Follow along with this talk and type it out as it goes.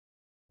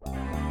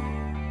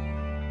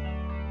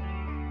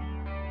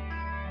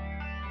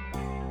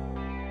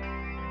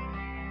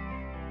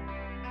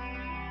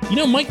You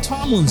know, Mike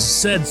Tomlin's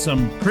said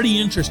some pretty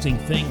interesting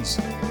things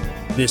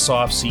this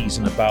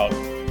offseason about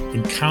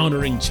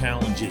encountering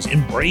challenges,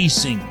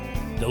 embracing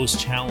those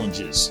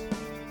challenges.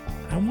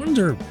 I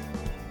wonder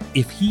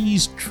if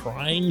he's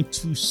trying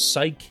to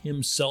psych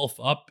himself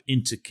up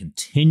into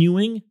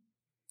continuing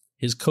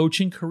his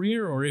coaching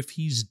career, or if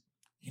he's,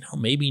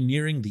 maybe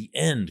nearing the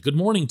end. Good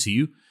morning to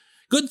you.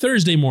 Good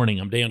Thursday morning.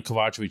 I'm Dejan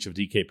Kovacevic of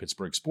DK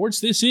Pittsburgh Sports.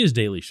 This is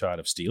Daily Shot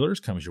of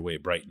Steelers. Comes your way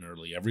bright and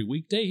early every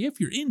weekday. If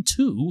you're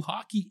into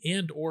hockey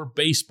and or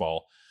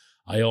baseball,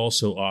 I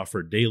also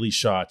offer daily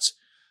shots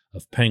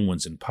of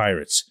Penguins and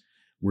Pirates,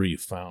 where you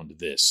found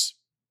this.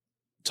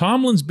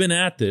 Tomlin's been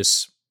at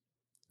this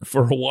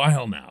for a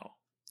while now,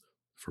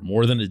 for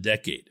more than a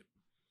decade.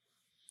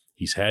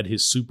 He's had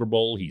his Super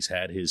Bowl. He's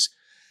had his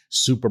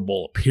Super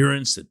Bowl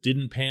appearance that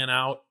didn't pan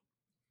out.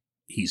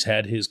 He's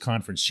had his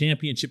conference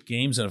championship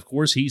games, and of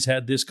course, he's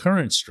had this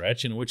current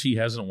stretch in which he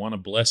hasn't won a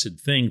blessed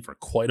thing for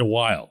quite a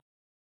while.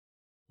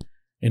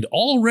 And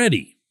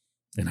already,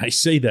 and I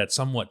say that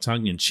somewhat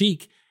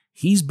tongue-in-cheek,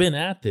 he's been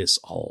at this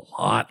a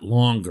lot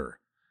longer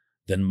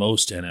than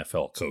most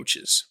NFL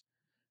coaches.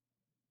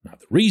 Now,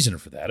 the reason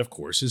for that, of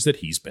course, is that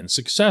he's been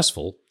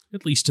successful,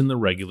 at least in the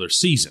regular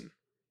season.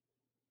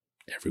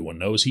 Everyone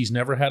knows he's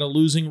never had a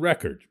losing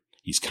record.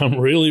 He's come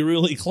really,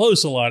 really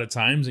close a lot of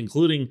times,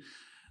 including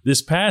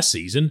this past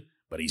season,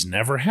 but he's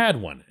never had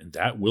one, and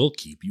that will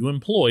keep you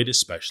employed,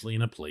 especially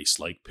in a place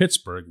like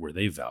Pittsburgh where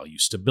they value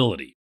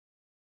stability.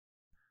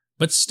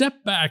 But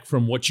step back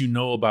from what you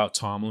know about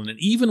Tomlin and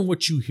even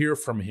what you hear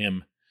from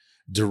him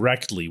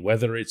directly,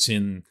 whether it's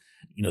in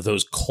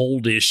those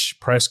coldish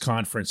press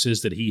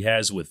conferences that he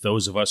has with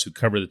those of us who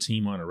cover the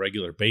team on a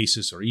regular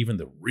basis, or even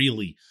the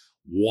really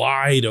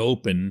wide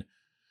open,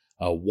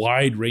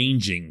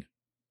 wide-ranging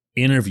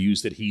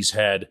interviews that he's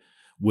had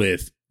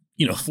with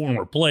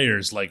former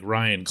players like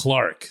Ryan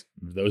Clark.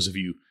 Those of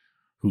you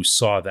who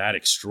saw that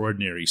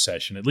extraordinary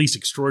session, at least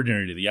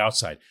extraordinary to the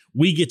outside,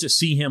 we get to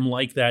see him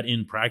like that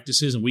in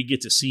practices, and we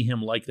get to see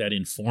him like that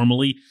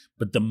informally.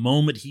 But the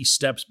moment he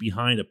steps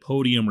behind a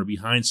podium or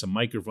behind some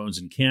microphones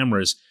and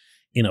cameras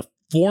in a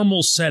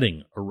formal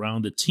setting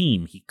around a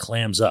team, he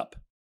clams up.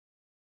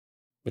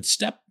 But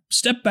step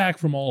back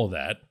from all of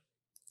that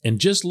and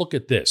just look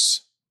at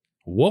this.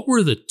 What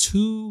were the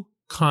two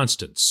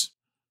constants?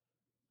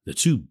 The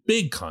two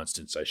big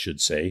constants, I should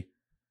say,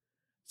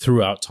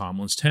 throughout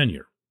Tomlin's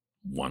tenure.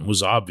 One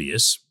was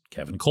obvious,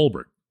 Kevin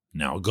Colbert,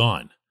 now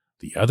gone.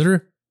 The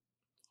other,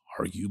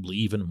 arguably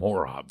even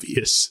more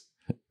obvious,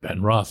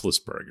 Ben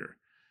Roethlisberger.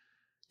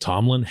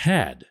 Tomlin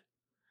had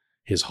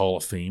his Hall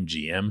of Fame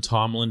GM.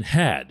 Tomlin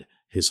had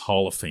his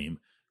Hall of Fame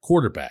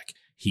quarterback.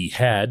 He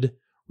had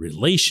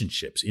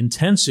relationships,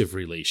 intensive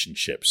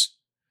relationships,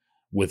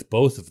 with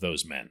both of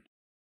those men.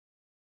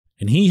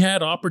 And he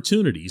had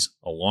opportunities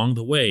along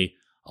the way,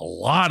 a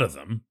lot of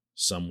them,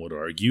 some would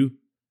argue,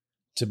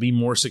 to be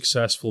more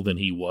successful than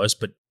he was.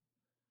 But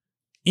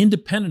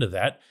independent of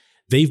that,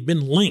 they've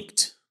been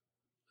linked.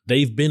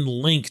 They've been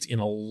linked in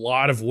a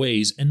lot of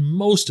ways, and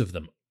most of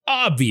them,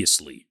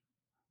 obviously,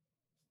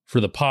 for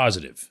the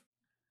positive.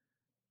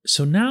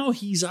 So now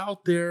he's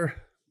out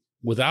there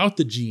without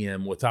the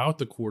GM, without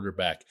the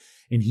quarterback,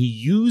 and he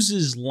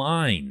uses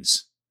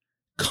lines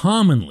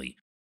commonly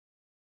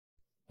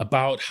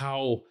about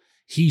how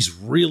he's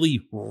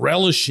really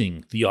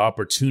relishing the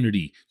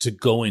opportunity to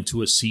go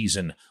into a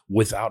season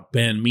without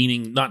Ben,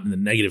 meaning not in the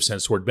negative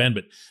sense toward Ben,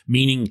 but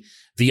meaning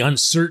the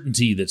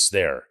uncertainty that's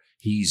there.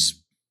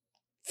 He's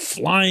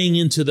flying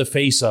into the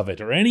face of it,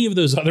 or any of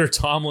those other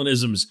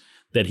Tomlinisms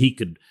that he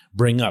could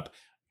bring up.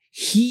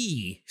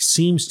 He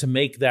seems to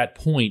make that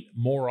point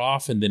more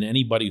often than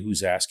anybody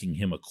who's asking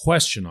him a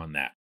question on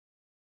that.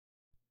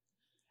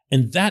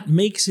 And that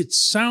makes it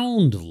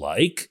sound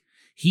like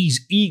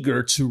he's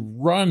eager to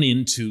run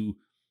into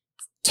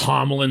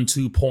Tomlin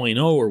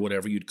 2.0 or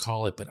whatever you'd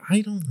call it. But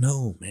I don't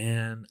know,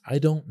 man. I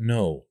don't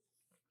know.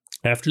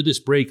 After this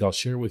break, I'll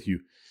share with you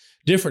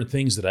different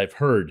things that I've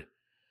heard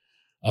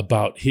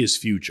about his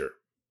future.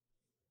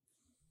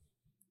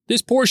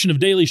 This portion of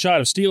Daily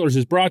Shot of Steelers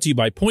is brought to you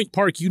by Point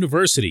Park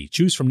University.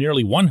 Choose from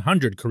nearly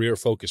 100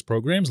 career-focused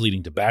programs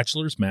leading to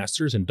bachelor's,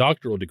 master's, and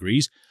doctoral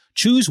degrees.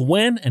 Choose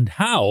when and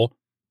how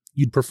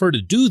you'd prefer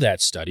to do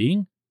that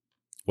studying,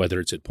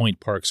 whether it's at Point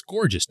Park's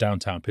gorgeous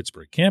downtown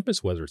Pittsburgh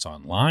campus, whether it's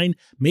online,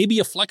 maybe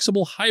a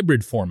flexible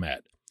hybrid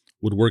format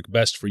would work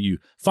best for you.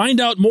 Find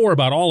out more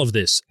about all of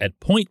this at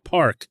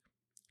pointpark.edu.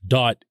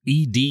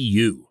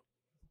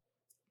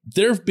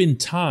 There have been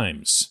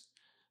times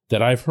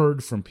that I've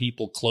heard from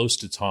people close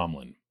to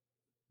Tomlin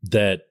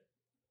that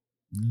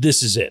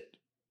this is it.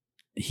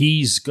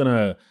 He's going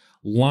to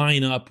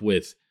line up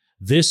with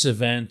this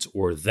event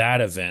or that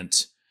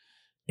event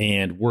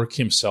and work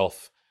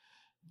himself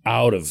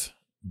out of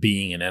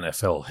being an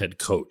NFL head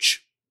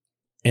coach.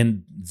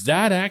 And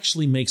that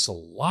actually makes a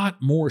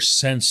lot more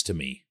sense to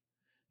me,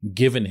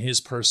 given his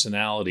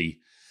personality,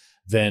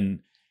 than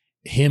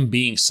him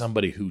being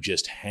somebody who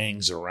just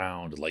hangs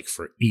around like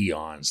for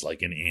eons,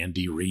 like an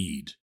Andy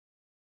Reid.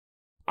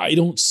 I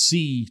don't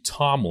see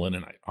Tomlin,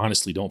 and I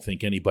honestly don't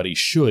think anybody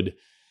should,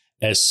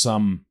 as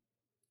some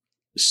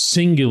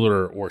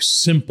singular or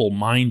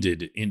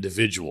simple-minded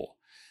individual,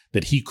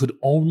 that he could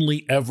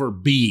only ever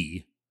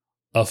be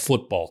a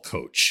football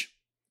coach.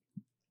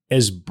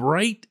 As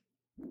bright,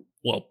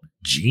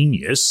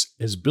 genius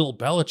as Bill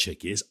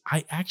Belichick is,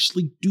 I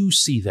actually do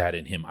see that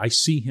in him. I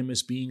see him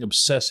as being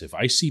obsessive.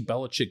 I see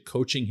Belichick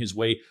coaching his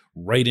way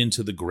right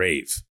into the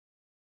grave.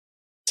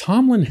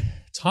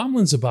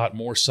 Tomlin's about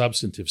more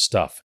substantive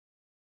stuff.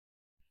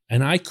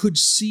 And I could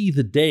see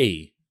the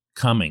day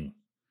coming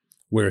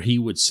where he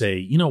would say,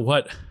 you know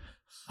what?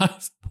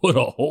 I've put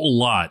a whole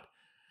lot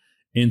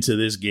into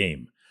this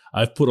game.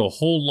 I've put a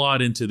whole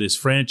lot into this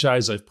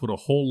franchise. I've put a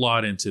whole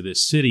lot into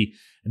this city.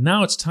 And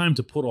now it's time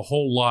to put a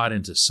whole lot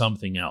into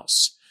something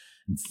else.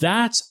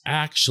 That's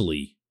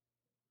actually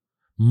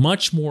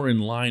much more in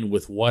line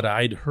with what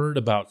I'd heard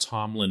about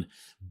Tomlin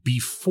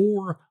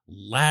before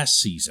last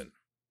season.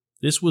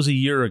 This was a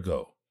year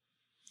ago.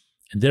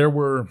 And there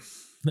were,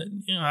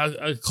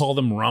 I call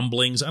them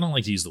rumblings. I don't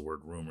like to use the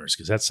word rumors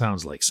because that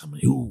sounds like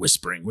somebody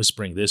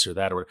whispering this or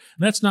that. And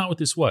that's not what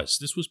this was.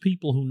 This was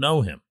people who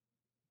know him.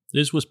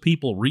 This was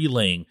people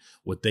relaying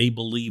what they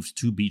believed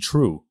to be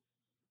true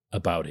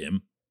about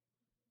him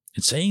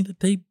and saying that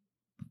they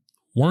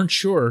weren't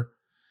sure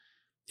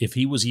if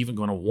he was even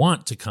going to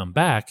want to come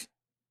back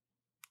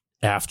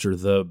after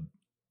the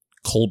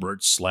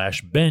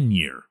Colbert/Ben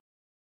year.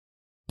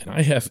 And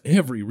I have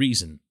every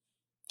reason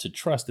to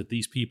trust that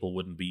these people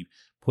wouldn't be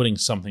putting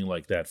something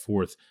like that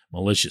forth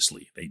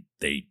maliciously.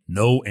 They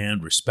know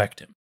and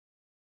respect him.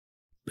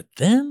 But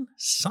then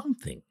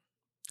something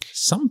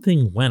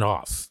went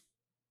off.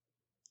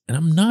 And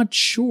I'm not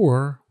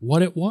sure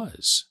what it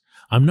was.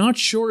 I'm not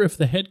sure if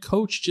the head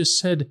coach just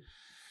said,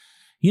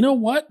 you know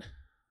what?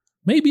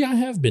 Maybe I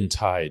have been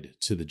tied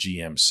to the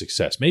GM's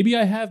success. Maybe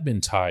I have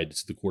been tied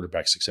to the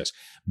quarterback's success.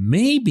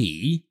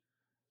 Maybe,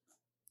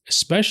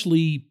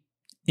 especially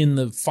in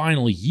the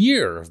final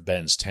year of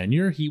Ben's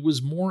tenure, he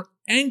was more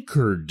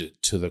anchored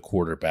to the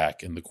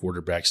quarterback and the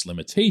quarterback's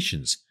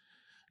limitations,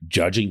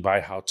 judging by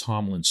how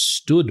Tomlin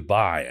stood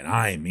by, and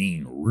I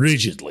mean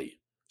rigidly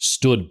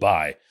stood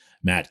by,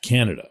 Matt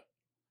Canada.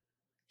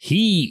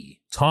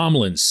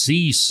 Tomlin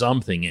sees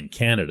something in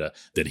Canada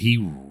that he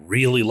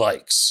really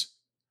likes.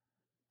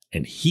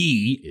 And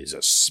he is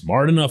a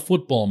smart enough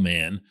football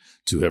man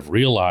to have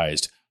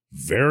realized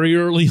very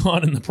early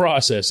on in the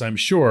process, I'm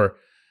sure,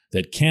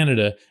 that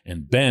Canada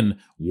and Ben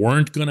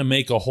weren't going to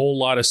make a whole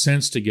lot of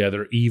sense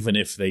together even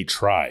if they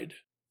tried.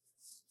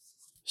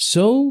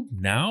 So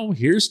now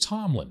here's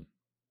Tomlin.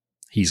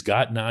 He's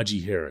got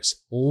Najee Harris,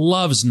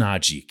 loves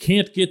Najee,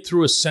 can't get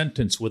through a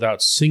sentence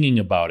without singing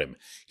about him.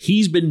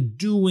 He's been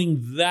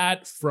doing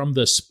that from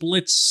the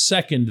split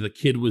second the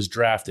kid was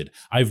drafted.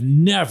 I've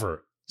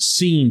never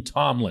seen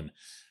Tomlin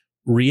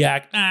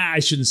react. I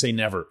shouldn't say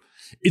never.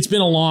 It's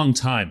been a long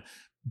time.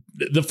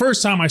 The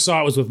first time I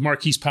saw it was with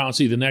Marquise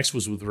Pouncey. The next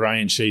was with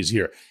Ryan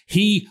Shazier.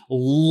 He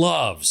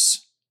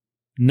loves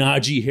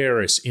Najee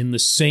Harris in the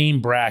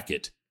same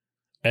bracket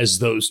as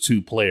those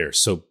two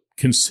players. So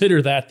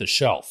consider that the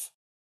shelf.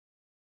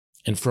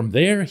 And from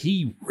there,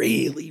 he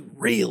really,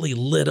 really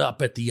lit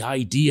up at the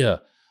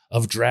idea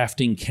of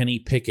drafting Kenny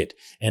Pickett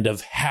and of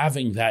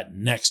having that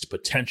next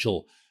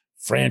potential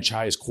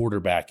franchise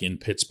quarterback in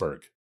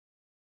Pittsburgh.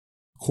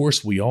 Of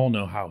course, we all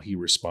know how he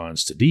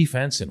responds to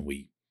defense, and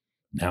we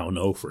now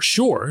know for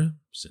sure,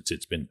 since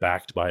it's been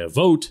backed by a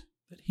vote,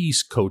 that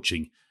he's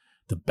coaching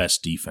the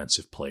best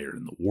defensive player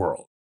in the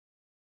world.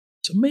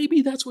 So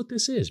maybe that's what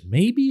this is.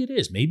 Maybe it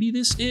is. Maybe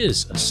this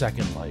is a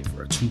second life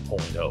or a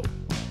 2.0.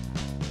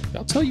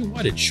 I'll tell you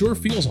what, it sure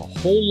feels a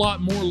whole lot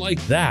more like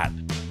that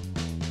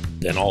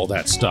than all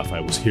that stuff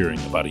I was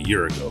hearing about a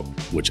year ago,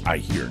 which I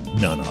hear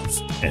none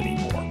of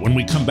anymore. When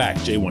we come back,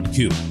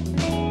 J1Q.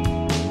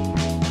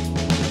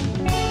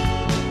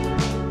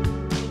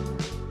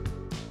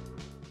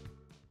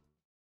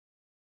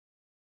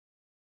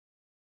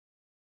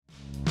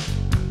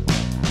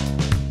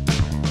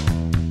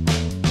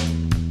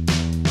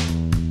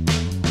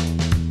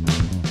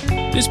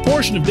 This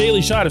portion of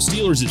Daily Shot of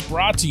Steelers is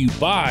brought to you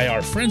by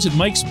our friends at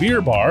Mike's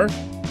Beer Bar.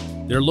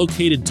 They're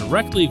located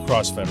directly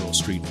across Federal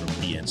Street from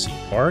PNC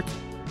Park.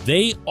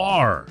 They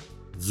are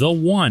the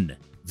one,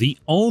 the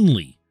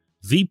only,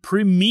 the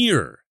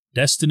premier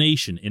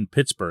destination in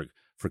Pittsburgh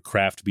for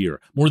craft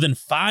beer. More than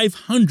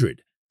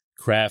 500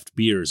 craft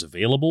beers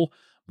available,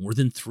 more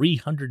than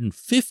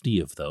 350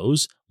 of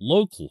those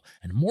local,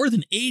 and more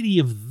than 80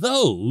 of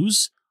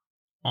those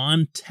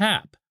on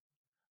tap.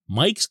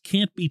 Mike's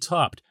can't be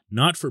topped.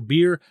 Not for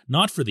beer,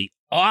 not for the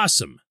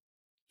awesome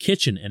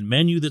kitchen and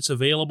menu that's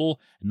available,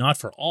 and not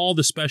for all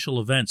the special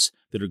events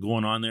that are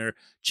going on there.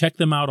 Check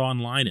them out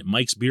online at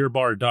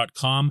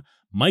mikesbeerbar.com.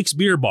 Mike's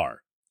Beer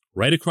Bar,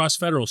 right across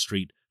Federal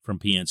Street from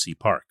PNC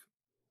Park.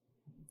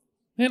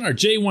 And our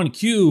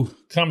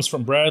J1Q comes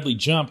from Bradley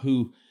Jump,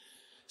 who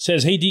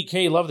says, "Hey,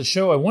 DK, love the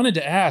show. I wanted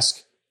to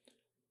ask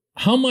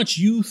how much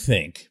you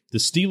think the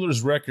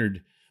Steelers'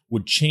 record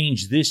would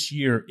change this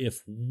year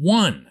if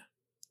one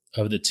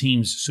of the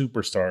team's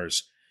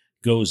superstars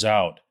goes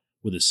out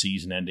with a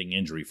season-ending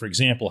injury. For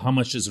example, how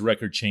much does the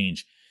record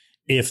change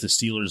if the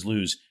Steelers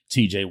lose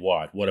T.J.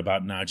 Watt? What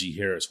about Najee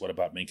Harris? What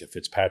about Minkah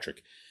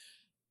Fitzpatrick?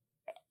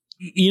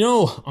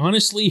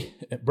 Honestly,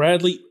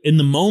 Bradley, in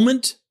the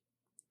moment,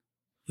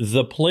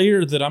 the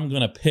player that I'm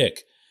going to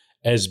pick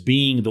as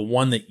being the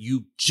one that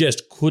you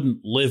just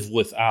couldn't live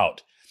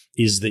without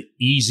is the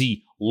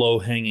easy,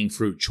 low-hanging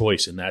fruit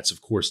choice, and that's,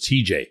 of course,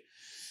 TJ.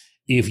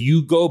 If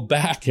you go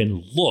back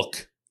and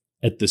look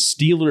at the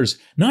Steelers,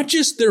 not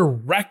just their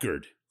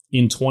record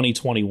in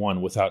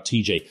 2021 without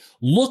TJ,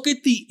 look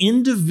at the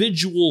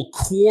individual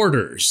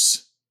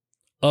quarters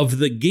of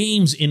the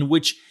games in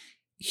which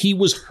he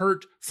was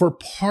hurt for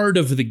part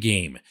of the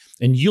game,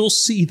 and you'll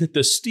see that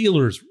the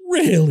Steelers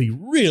really,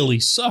 really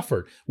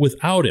suffered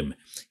without him.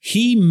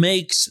 He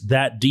makes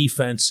that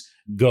defense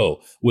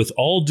go. With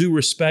all due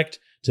respect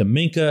to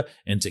Minkah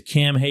and to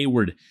Cam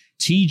Hayward,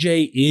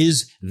 TJ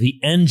is the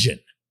engine.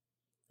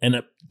 And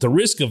at the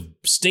risk of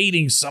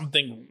stating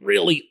something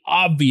really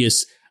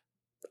obvious,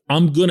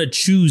 I'm going to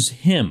choose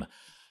him.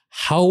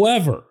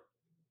 However,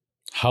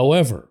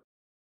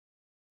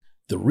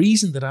 the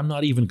reason that I'm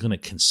not even going to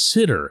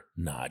consider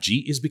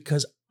Najee is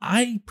because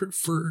I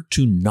prefer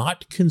to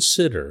not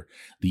consider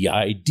the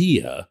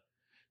idea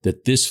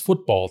that this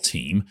football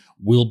team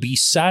will be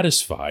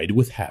satisfied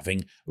with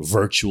having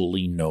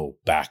virtually no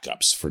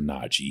backups for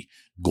Najee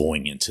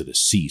going into the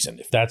season.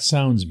 If that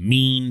sounds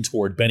mean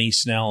toward Benny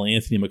Snell,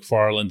 Anthony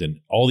McFarland, and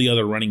all the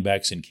other running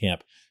backs in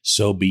camp,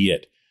 so be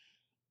it.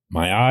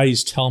 My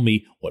eyes tell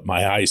me what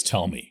my eyes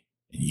tell me,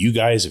 and you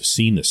guys have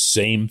seen the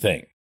same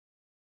thing.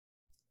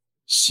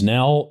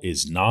 Snell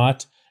is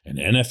not an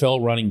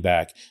NFL running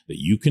back that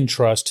you can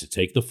trust to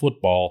take the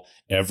football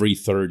every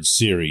third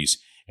series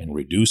and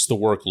reduce the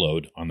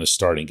workload on the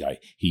starting guy.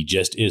 He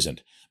just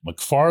isn't.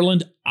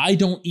 McFarland, I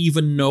don't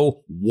even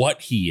know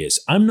what he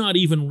is. I'm not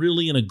even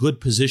really in a good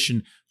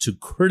position to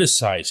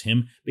criticize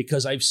him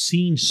because I've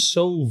seen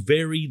so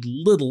very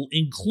little,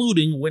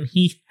 including when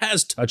he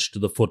has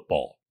touched the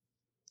football.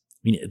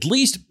 I mean, at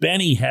least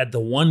Benny had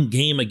the one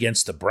game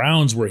against the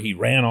Browns where he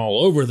ran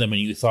all over them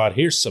and you thought,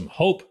 here's some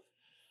hope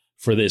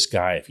for this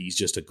guy. If he's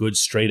just a good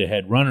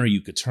straight-ahead runner, you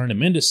could turn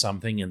him into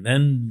something, and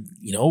then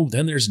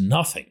there's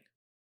nothing.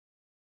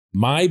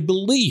 My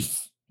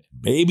belief,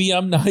 maybe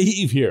I'm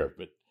naive here,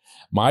 but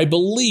my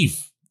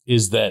belief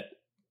is that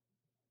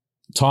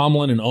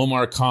Tomlin and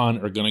Omar Khan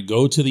are going to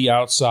go to the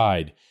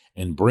outside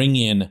and bring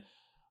in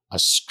a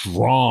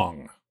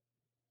strong,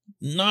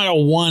 not a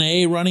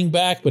 1A running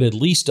back, but at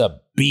least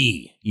a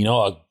B,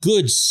 a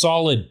good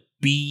solid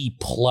B+.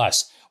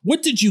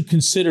 What did you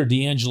consider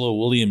DeAngelo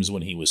Williams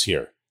when he was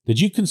here? Did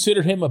you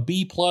consider him a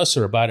B+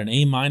 or about an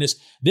A-?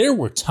 There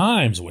were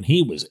times when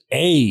he was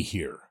A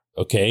here,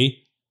 okay?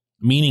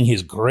 Meaning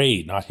his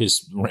grade, not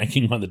his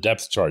ranking on the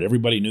depth chart.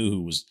 Everybody knew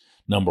who was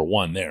number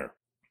one there.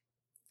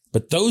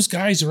 But those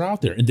guys are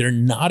out there, and they're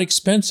not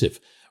expensive.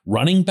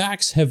 Running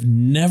backs have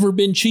never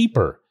been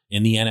cheaper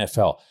in the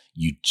NFL.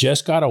 You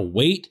just got to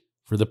wait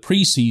for the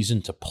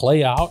preseason to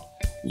play out.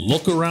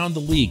 Look around the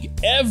league.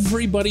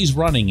 Everybody's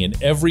running in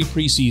every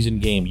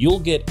preseason game. You'll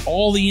get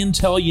all the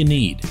intel you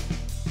need.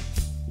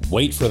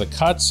 Wait for the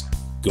cuts.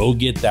 Go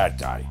get that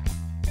guy.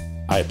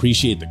 I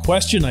appreciate the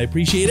question. I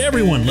appreciate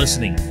everyone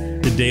listening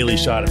to Daily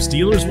Shot of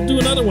Steelers. We'll do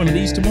another one of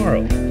these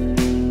tomorrow.